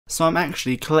So I'm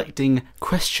actually collecting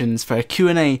questions for a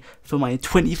Q&A for my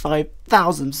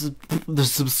 25,000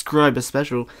 subscriber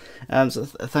special. So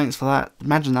thanks for that.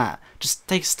 Imagine that. Just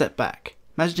take a step back.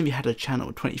 Imagine if you had a channel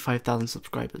with 25,000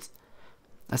 subscribers.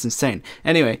 That's insane.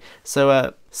 Anyway, so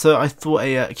I thought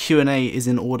a Q&A is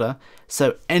in order.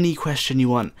 So any question you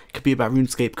want, could be about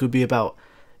RuneScape, could be about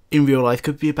in real life,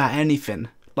 could be about anything.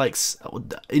 Like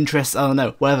interests, I don't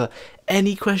know, whatever.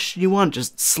 Any question you want,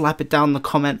 just slap it down in the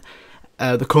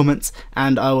comments,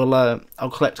 and I'll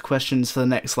collect questions for the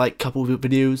next like couple of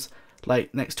videos,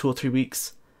 like next 2 or 3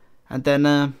 weeks, and then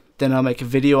I'll make a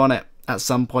video on it at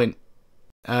some point.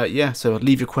 Yeah, so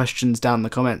leave your questions down in the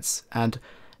comments. And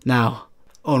now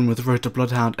on with Road to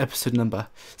Bloodhound episode number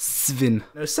 7.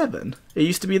 No, 7. It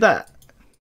used to be that.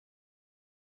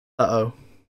 Uh-oh.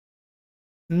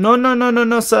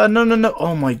 No, sir. No.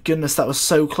 Oh my goodness, that was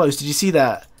so close. Did you see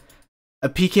that? A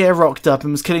PK rocked up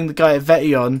and was killing the guy at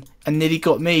Vetion and nearly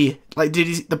got me. Like,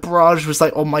 the barrage was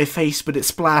like on my face, but it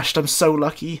splashed. I'm so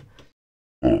lucky.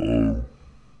 Uh-oh.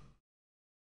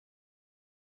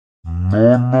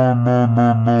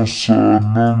 No, sir.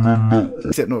 No.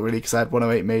 Except not really, because I had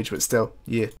 108 mage, but still,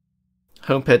 yeah.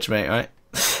 Home pitch, mate, right?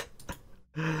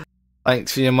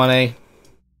 Thanks for your money.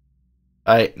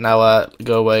 Alright, now,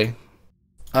 go away.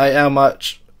 Alright, how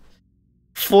much?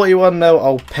 41 mil,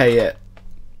 I'll pay it.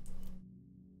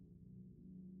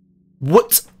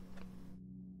 What?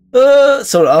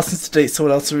 Someone else needs to date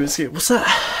someone else to RuneScape. What's that?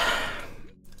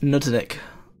 Nutnik.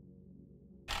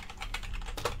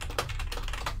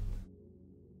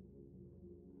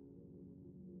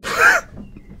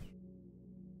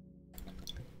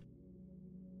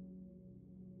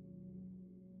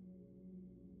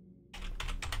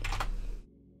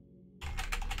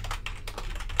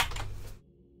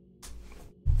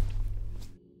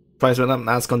 Price went up,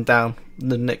 now it's gone down.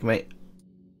 The nick, mate.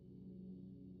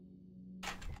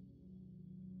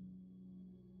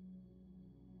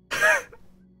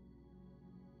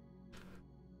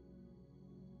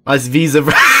 Nice visa,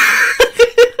 bro.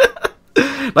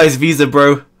 Nice visa,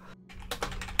 bro.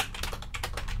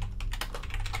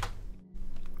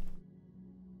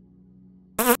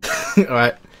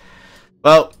 Alright.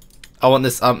 Well, I want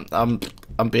this. I'm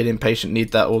being impatient.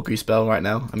 Need that augury spell right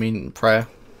now. I mean, prayer.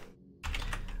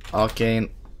 Arcane.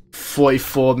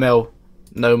 44 mil.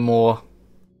 No more.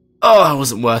 Oh, it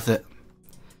wasn't worth it.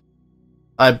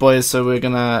 Alright, boys, so we're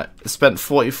gonna spend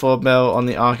 44 mil on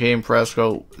the Arcane Prayer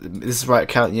Scroll. This is the right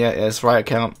account, yeah, it's the right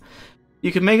account.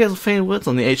 You can make it faint words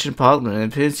on the ancient parliament, and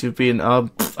it appears to be an, I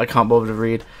can't bother to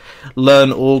read.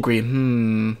 Learn Augury,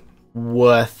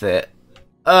 worth it.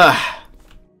 Now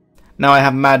I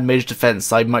have mad mage defense,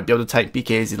 so I might be able to tank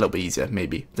BKs a little bit easier,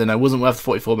 maybe. Then it wasn't worth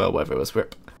 44 mil, whatever it was,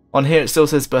 rip. On here it still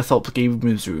says Berthorp Game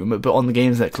Room, but on the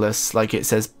games necklace, like it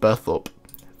says Berthorp.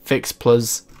 Fix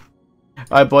plus.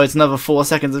 Alright, boys, another 4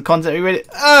 seconds of content. Are you ready?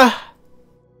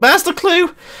 Master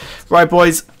Clue! Right,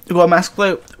 boys, we've got a Master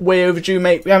Clue. Way overdue,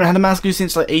 mate. We haven't had a Master Clue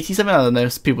since like 87. I don't know.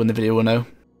 People in the video will know.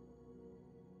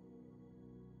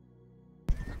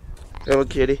 Hello,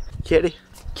 kitty. Kitty.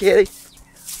 Kitty.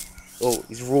 Oh,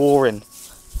 he's roaring.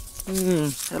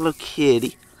 Hello,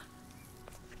 kitty.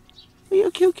 Are you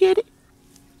cute, kitty?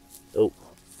 Oh.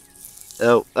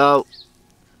 Do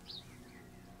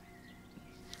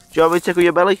you want me to tickle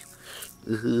your belly?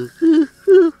 Don't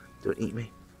eat me.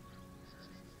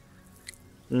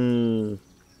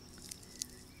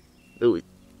 Oh,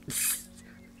 he's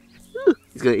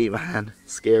gonna eat my hand.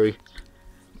 Scary.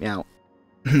 Meow.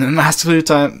 Master Clue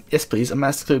time. Yes, please. A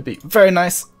Master Clue beat. Very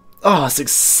nice. Oh,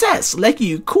 success! Leggy,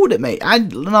 you called it, mate.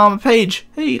 And an armor page.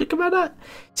 Hey, look about that.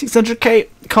 600k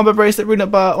combo bracelet, rune up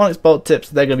bar, onyx bolt tips.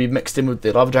 They're gonna be mixed in with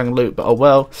the lava dragon loot, but oh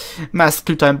well. Master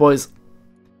Clue time, boys.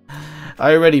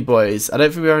 Are you ready, boys? I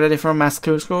don't think we're ready for a Master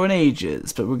Clue score in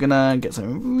ages, but we're gonna get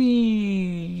something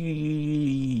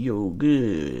real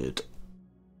good.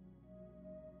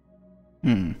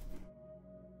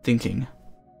 Thinking.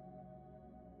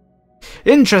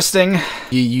 Interesting.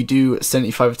 You do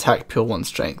 75 attack, pure 1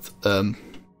 strength.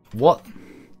 What?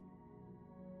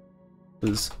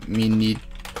 Does me need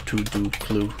to do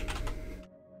clue?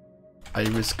 I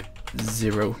risk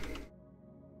 0.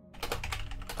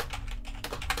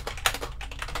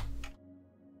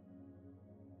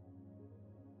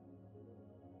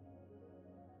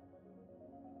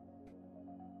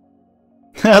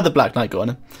 The Black Knight got on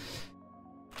him.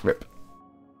 Rip.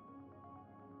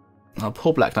 Oh,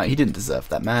 poor Black Knight. He didn't deserve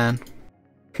that, man.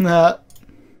 Nah.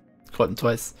 Caught him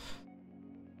twice.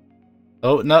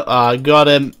 Oh, no. I got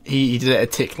him. He did it a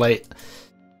tick late.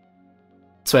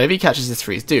 So if he catches this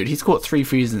freeze. Dude, he's caught 3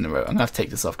 freezes in a row. I'm going to have to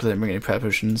take this off because I didn't bring any prayer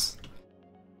potions.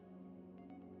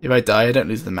 If I die, I don't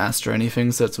lose the master or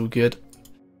anything, so it's all good.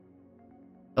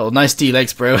 Oh, nice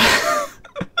D-legs, bro.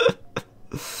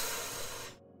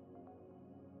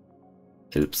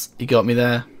 Oops, he got me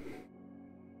there.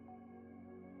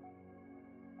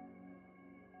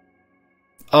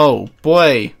 Oh,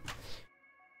 boy.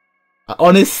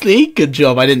 Honestly, good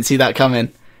job. I didn't see that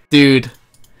coming. Dude.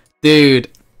 Dude.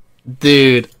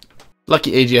 Dude.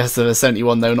 Lucky AGS of a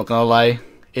 71 though, not gonna lie.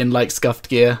 In like scuffed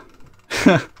gear.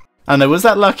 I don't know, was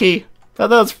that lucky? That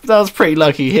was pretty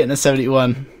lucky, hitting a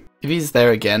 71. If he's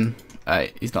there again.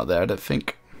 Alright, he's not there, I don't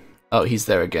think. Oh, he's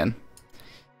there again.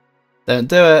 Don't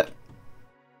do it.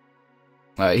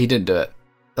 Alright, he didn't do it.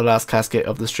 The last casket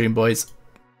of the stream, boys.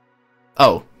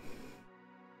 Oh.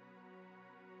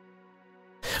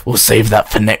 We'll save that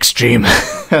for next stream.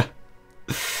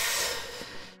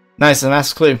 Nice, a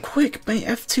mass clue. Quick, mate,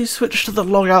 F2 switch to the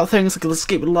logout thing so I can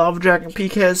escape the lava dragon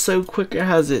PK so quick it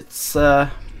has its, no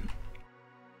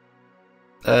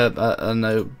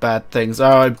bad things.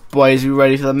 Alright, boys, you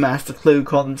ready for the master clue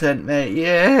content, mate?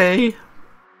 Yay!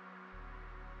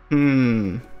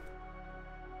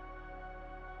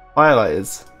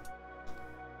 Highlighters.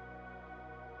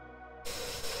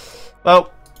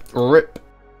 Well, rip.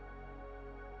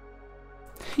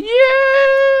 Yeah!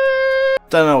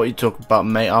 Don't know what you talk about,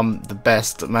 mate. I'm the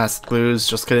best at master clues.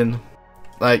 Just kidding.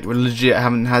 Like, we legit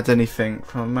haven't had anything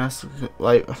from master.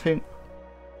 Like, I think.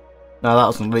 No, that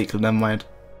was a leak. Never mind.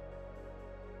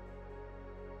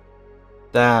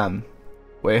 Damn.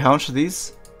 Wait, how much are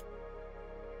these?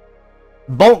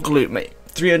 Bulk loot, mate.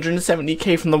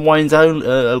 370k from the wines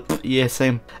out. Yeah,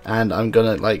 same. And I'm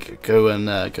gonna like go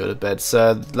to bed.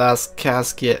 So last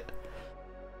casket.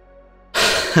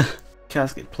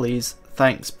 Casket, please.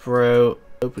 Thanks, bro.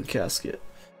 Open casket.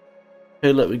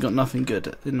 Hey, look, we got nothing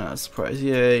good. Isn't that a surprise?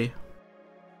 Yay.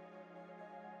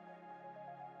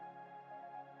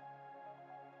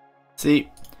 See,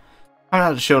 I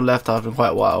haven't had a shield left after quite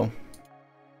a while.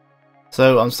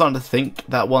 So I'm starting to think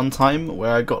that one time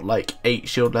where I got like 8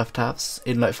 shield left halves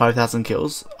in like 5,000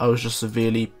 kills, I was just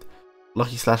severely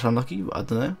lucky / unlucky, but I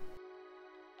don't know.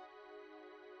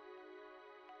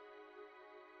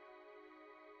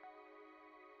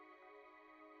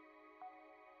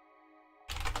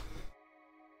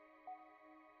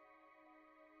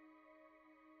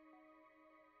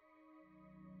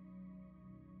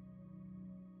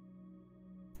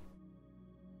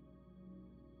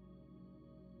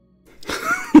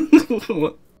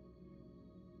 What?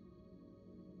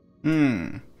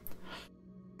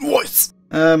 What?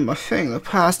 I think the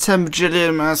past 10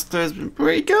 bajillion master has been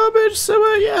pretty garbage,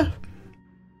 so yeah.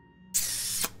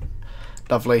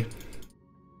 Lovely.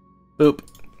 Boop.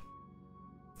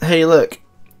 Hey, look.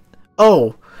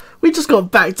 Oh, we just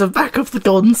got back to back of the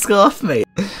golden scarf, mate.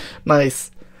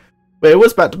 Nice. Wait, it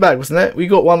was back to back, wasn't it? We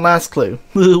got one last clue.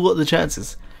 What are the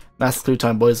chances? Last clue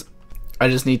time, boys. I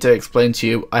just need to explain to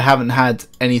you, I haven't had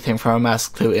anything from a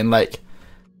master clue in like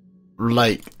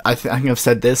I think I've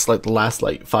said this like the last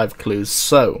like 5 clues,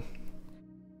 so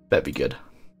better be good.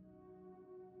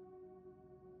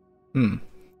 A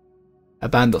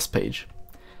Bandos page.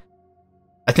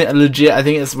 I think legit. I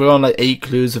think we're on like 8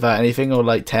 clues without anything, or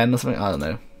like 10 or something. I don't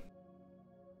know.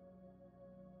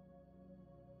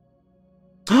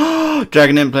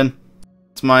 Dragon Implin.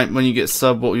 It's mine. When you get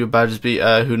sub, what will your badges be?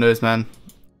 Who knows, man.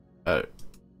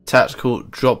 Tactical,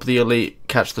 drop the elite,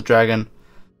 catch the dragon.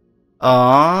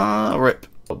 Rip.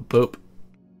 Boop.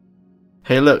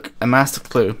 Hey, look, a master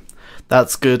clue.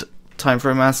 That's good. Time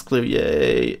for a master clue.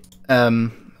 Yay. I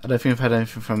don't think I've had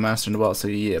anything from a master in a while, so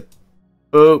yeah.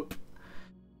 Boop.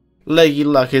 Leggy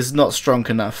luck is not strong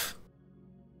enough.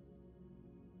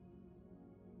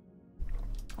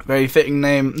 Very fitting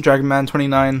name,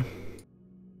 Dragonman29.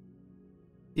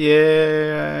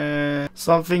 Yeah.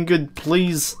 Something good,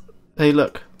 please. Hey,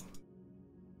 look.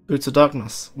 Boots of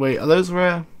Darkness. Wait, are those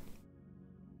rare?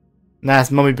 Nah,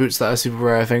 it's mummy boots that are super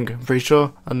rare, I think. I'm pretty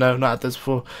sure. I know, not had those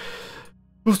before.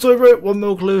 I'm so right, 1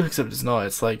 mil clue, except it's not.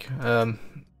 It's like,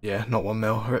 yeah, not 1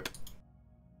 mil. Rip.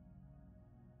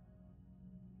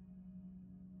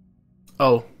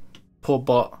 Oh, poor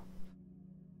bot.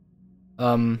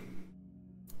 Sorry,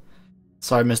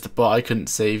 Mr. Bot, I couldn't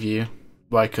save you.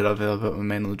 Well, I could have if I put my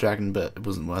main on the dragon, but it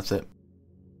wasn't worth it.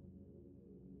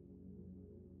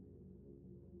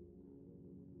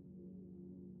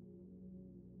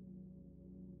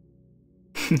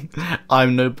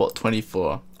 I'm no bot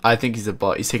 24. I think he's a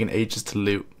bot. He's taking ages to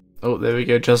loot. Oh, there we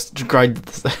go. Just grind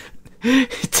this.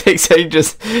 It takes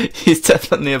ages. He's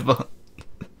definitely a bot.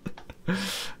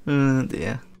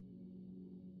 Dear.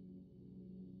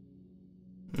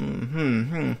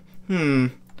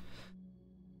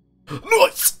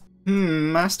 Nice.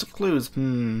 Master clues.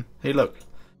 Hey, look.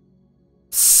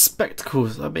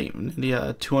 Spectacles. I mean,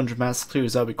 nearly 200 master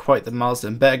clues. That'll be quite the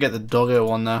milestone. Better get the doggo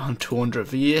on there on 200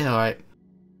 for you. Alright.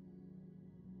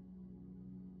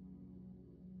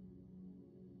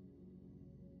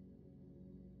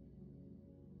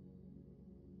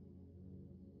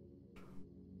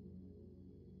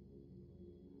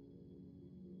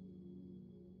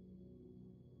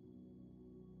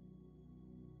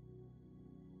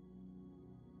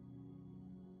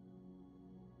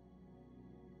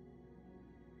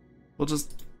 We'll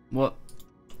just... What?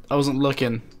 I wasn't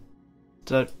looking.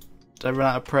 Did I run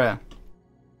out of prayer?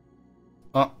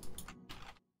 Oh.